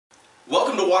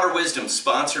Welcome to Water Wisdom,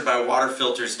 sponsored by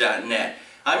waterfilters.net.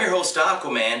 I'm your host,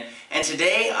 Aquaman, and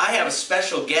today I have a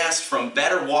special guest from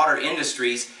Better Water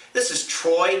Industries. This is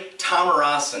Troy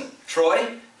Tomarasan.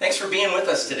 Troy, thanks for being with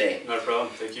us today. Not a problem,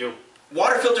 thank you.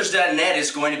 Waterfilters.net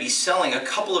is going to be selling a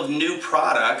couple of new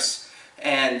products,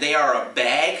 and they are a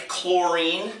bag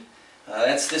chlorine.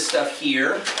 That's this stuff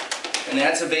here, and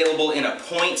that's available in a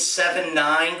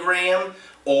 0.79 gram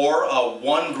or a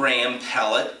 1 gram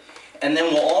pellet. And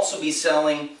then we'll also be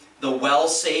selling the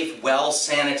Well-Safe Well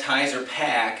Sanitizer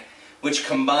Pack, which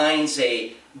combines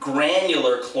a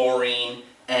granular chlorine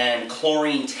and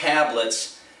chlorine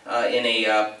tablets in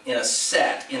a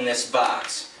set in this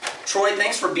box. Troy,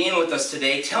 thanks for being with us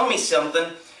today. Tell me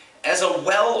something. As a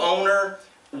well owner,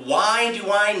 why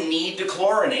do I need to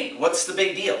chlorinate? What's the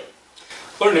big deal?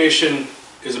 Chlorination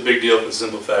is a big deal for the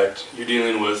simple fact you're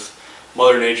dealing with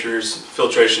Mother Nature's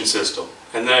filtration system,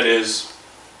 and that is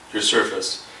your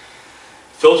surface.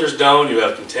 Filters down, you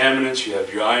have contaminants, you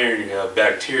have your iron, you have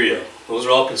bacteria. Those are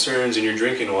all concerns in your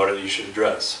drinking water that you should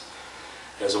address.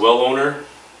 As a well owner,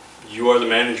 you are the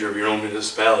manager of your own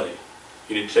municipality.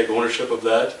 You need to take ownership of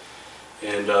that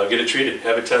and get it treated,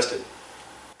 have it tested.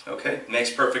 Okay,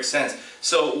 makes perfect sense.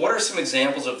 So what are some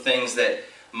examples of things that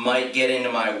might get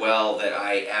into my well that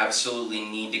I absolutely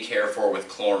need to care for with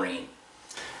chlorine?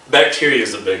 Bacteria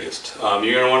is the biggest. You're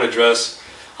going to want to address,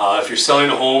 if you're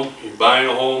selling a home, you're buying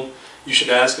a home, you should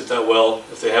ask if that well,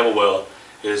 if they have a well,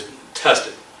 is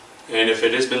tested. And if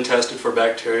it has been tested for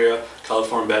bacteria,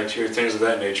 coliform bacteria, things of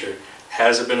that nature,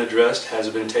 has it been addressed, has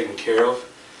it been taken care of,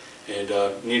 and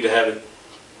need to have it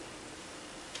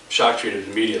shock treated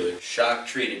immediately. Shock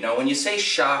treated. Now when you say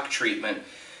shock treatment,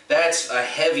 that's a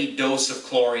heavy dose of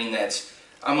chlorine that's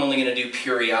I'm only going to do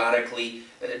periodically.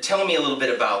 Tell me a little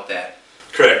bit about that.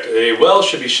 Correct. A well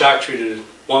should be shock treated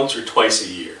once or twice a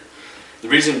year. The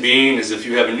reason being is if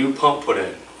you have a new pump put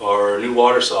in or a new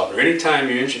water softener, anytime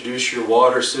you introduce your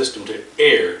water system to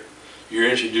air, you're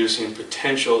introducing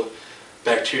potential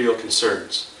bacterial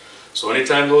concerns. So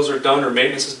anytime those are done or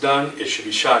maintenance is done, it should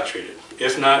be shock treated.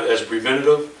 If not as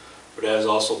preventative, but as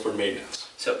also for maintenance.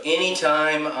 So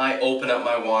anytime I open up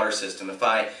my water system, if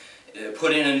I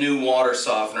put in a new water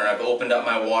softener, I've opened up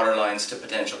my water lines to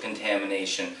potential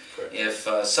contamination. Correct.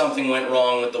 If something went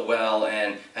wrong with the well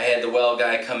and I had the well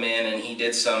guy come in and he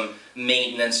did some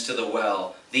maintenance to the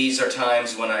well, these are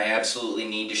times when I absolutely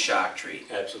need to shock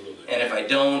treat. Absolutely. And if I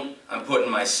don't, I'm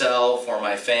putting myself or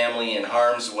my family in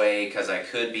harm's way because I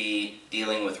could be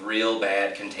dealing with real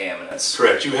bad contaminants.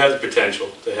 Correct. You have the potential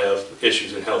to have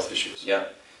issues and health issues.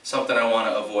 Yep. Something I want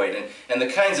to avoid. And the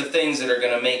kinds of things that are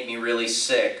going to make me really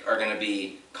sick are going to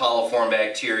be coliform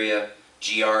bacteria,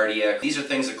 giardia. These are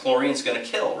things that chlorine's going to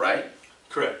kill, right?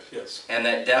 Correct, yes. And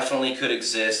that definitely could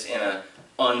exist in an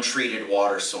untreated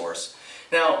water source.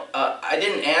 Now, I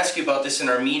didn't ask you about this in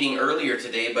our meeting earlier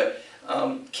today, but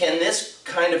can this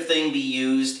kind of thing be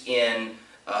used in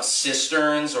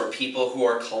cisterns or people who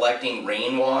are collecting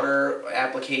rainwater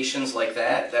applications like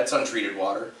that? That's untreated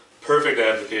water. Perfect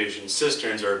application.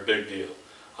 Cisterns are a big deal.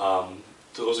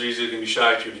 Those are easily going to be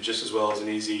shock treated just as well as an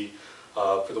easy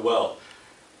for the well.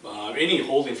 Any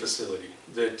holding facility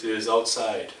that is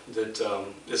outside, that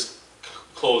is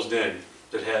closed in,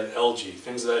 that had algae,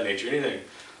 things of that nature, anything,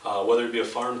 whether it be a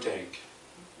farm tank,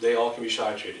 they all can be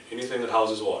shock treated. Anything that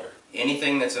houses water.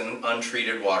 Anything that's an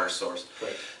untreated water source.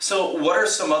 Right. So what are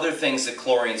some other things that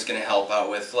chlorine is going to help out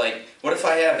with? Like, what if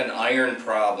I have an iron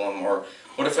problem, or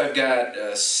what if I've got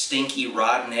a stinky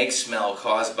rotten egg smell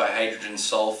caused by hydrogen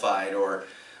sulfide, or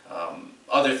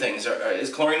other things?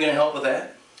 Is chlorine going to help with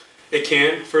that? It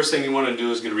can. First thing you want to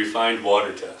do is get a refined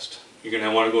water test. You're going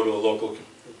to want to go to a local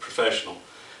professional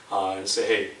and say,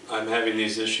 hey, I'm having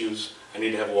these issues, I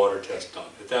need to have a water test done.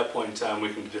 At that point in time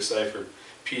we can decipher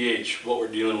pH, what we're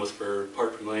dealing with for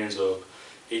part per millions of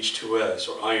H2S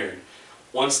or iron.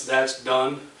 Once that's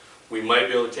done, we might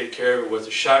be able to take care of it with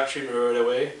a shock treatment right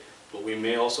away, but we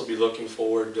may also be looking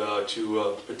forward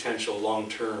to potential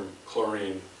long-term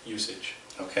chlorine usage.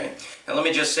 Okay, and let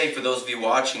me just say for those of you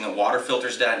watching that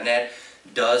waterfilters.net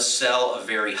does sell a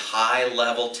very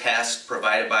high-level test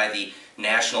provided by the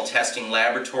National Testing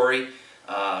Laboratory.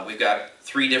 We've got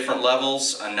 3 different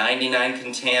levels, a 99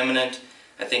 contaminant.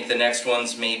 I think the next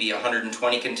one's maybe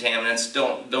 120 contaminants.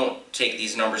 Don't take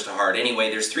these numbers to heart. Anyway,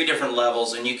 there's 3 different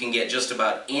levels, and you can get just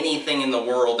about anything in the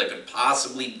world that could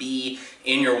possibly be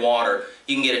in your water.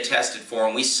 You can get it tested for,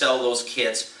 and we sell those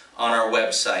kits on our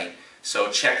website.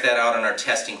 So check that out in our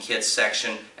testing kits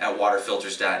section at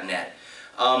waterfilters.net.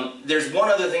 There's one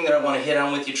other thing that I want to hit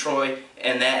on with you, Troy,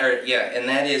 and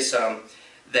that is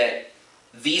that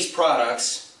these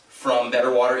products from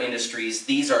Better Water Industries,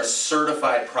 these are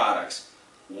certified products.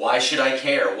 Why should I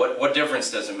care? What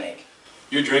difference does it make?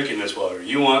 You're drinking this water.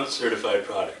 You want certified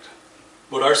product.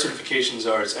 What our certifications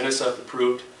are, it's NSF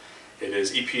approved, it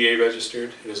is EPA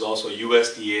registered, it is also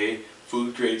USDA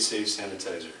food grade safe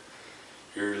sanitizer.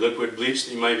 Your liquid bleach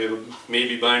that you may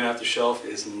be buying off the shelf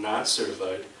is not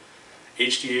certified.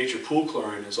 HDH or pool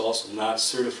chlorine is also not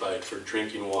certified for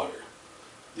drinking water.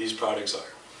 These products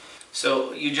are.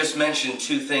 So you just mentioned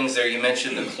two things there. You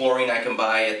mentioned the chlorine I can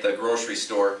buy at the grocery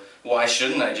store. Why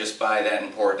shouldn't I just buy that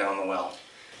and pour it down the well?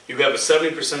 You have a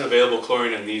 70% available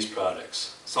chlorine in these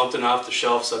products. Something off the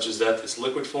shelf such as that's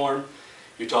liquid form,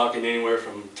 you're talking anywhere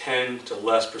from 10 to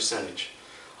less percentage.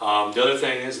 The other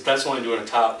thing is that's only doing a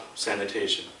top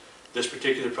sanitation. This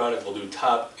particular product will do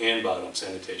top and bottom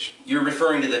sanitation. You're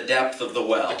referring to the depth of the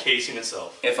well. The casing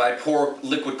itself. If I pour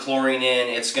liquid chlorine in,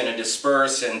 it's going to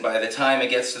disperse, and by the time it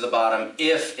gets to the bottom,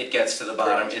 if it gets to the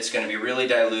bottom, Correct. It's going to be really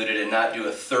diluted and not do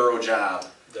a thorough job.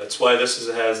 That's why this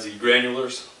has the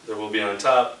granulars that will be on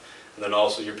top, and then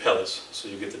also your pellets, so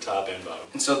you get the top and bottom.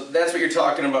 And so that's what you're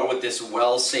talking about with this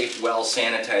well-safe well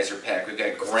sanitizer pack. We've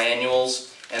got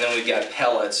granules, and then we've got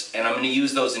pellets, and I'm going to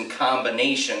use those in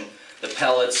combination. The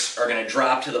pellets are going to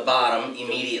drop to the bottom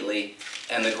immediately,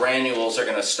 and the granules are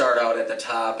going to start out at the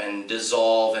top and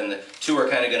dissolve, and the two are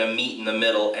kind of going to meet in the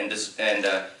middle and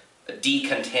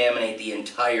decontaminate the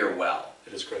entire well.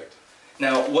 It is correct.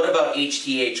 Now, what about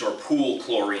HTH or pool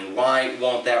chlorine? Why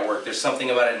won't that work? There's something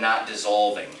about it not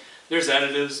dissolving. There's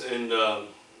additives and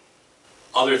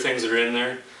other things that are in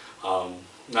there,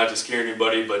 not to scare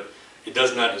anybody, but it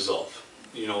does not dissolve.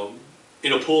 You know,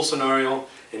 in a pool scenario,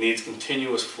 it needs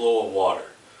continuous flow of water.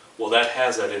 Well, that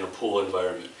has that in a pool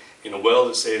environment. In a well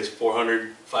that say is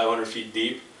 400, 500 feet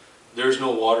deep, there's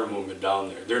no water movement down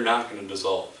there. They're not going to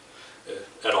dissolve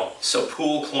at all. So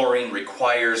pool chlorine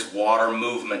requires water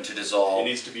movement to dissolve. It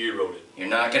needs to be eroded. You're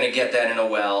not going to get that in a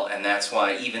well, and that's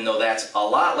why, even though that's a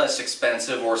lot less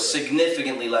expensive, or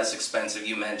significantly less expensive,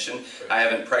 you mentioned, I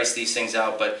haven't priced these things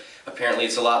out, but apparently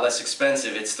it's a lot less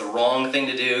expensive. It's the wrong thing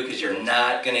to do because you're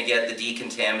not going to get the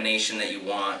decontamination that you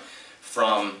want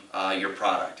from your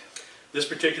product. This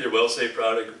particular well-safe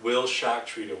product will shock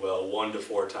treat a well 1 to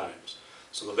 4 times.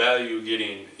 So the value you're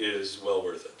getting is well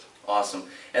worth it. Awesome.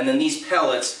 And then these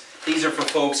pellets, these are for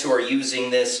folks who are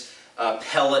using this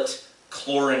Pellet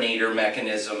Chlorinator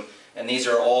mechanism, and these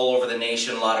are all over the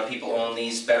nation. A lot of people own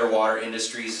these. Better Water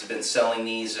Industries has been selling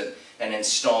these and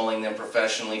installing them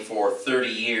professionally for 30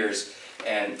 years,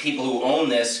 and people who own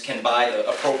this can buy the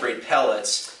appropriate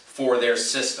pellets for their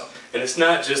system. And it's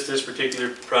not just this particular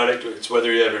product, it's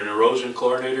whether you have an erosion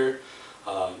chlorinator,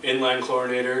 inline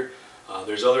chlorinator,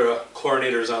 there's other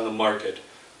chlorinators on the market.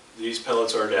 These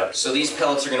pellets are adaptable. So these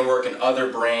pellets are going to work in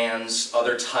other brands,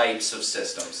 other types of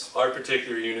systems. Our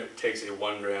particular unit takes a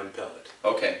 1 gram pellet.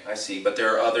 Okay, I see. But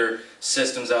there are other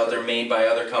systems out there made by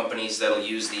other companies that'll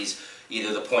use these,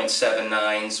 either the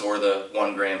 .79s or the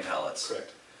 1 gram pellets.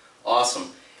 Correct.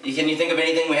 Awesome. Can you think of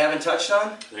anything we haven't touched on?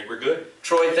 I think we're good.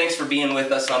 Troy, thanks for being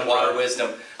with us on Water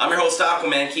Wisdom. I'm your host,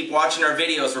 Aquaman. Keep watching our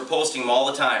videos. We're posting them all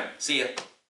the time. See ya.